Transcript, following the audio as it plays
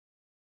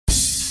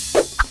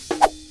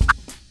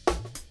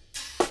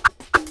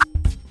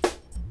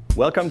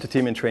Welcome to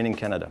Team in Training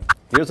Canada.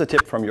 Here's a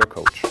tip from your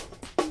coach.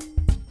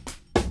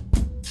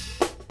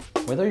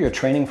 Whether you're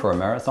training for a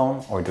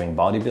marathon or doing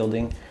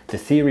bodybuilding, the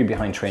theory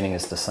behind training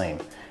is the same.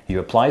 You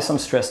apply some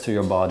stress to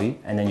your body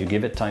and then you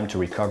give it time to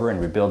recover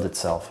and rebuild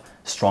itself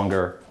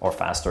stronger or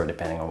faster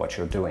depending on what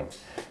you're doing.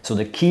 So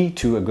the key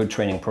to a good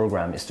training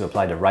program is to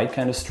apply the right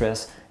kind of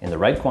stress in the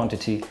right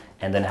quantity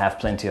and then have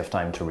plenty of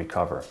time to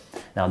recover.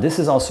 Now this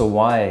is also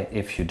why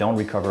if you don't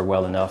recover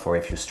well enough or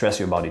if you stress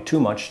your body too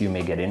much, you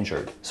may get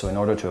injured. So in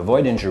order to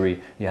avoid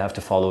injury, you have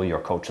to follow your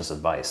coach's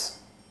advice.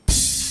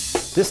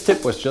 This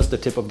tip was just the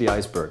tip of the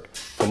iceberg.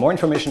 For more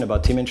information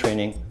about Team in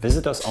Training,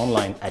 visit us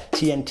online at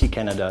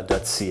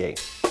tntcanada.ca.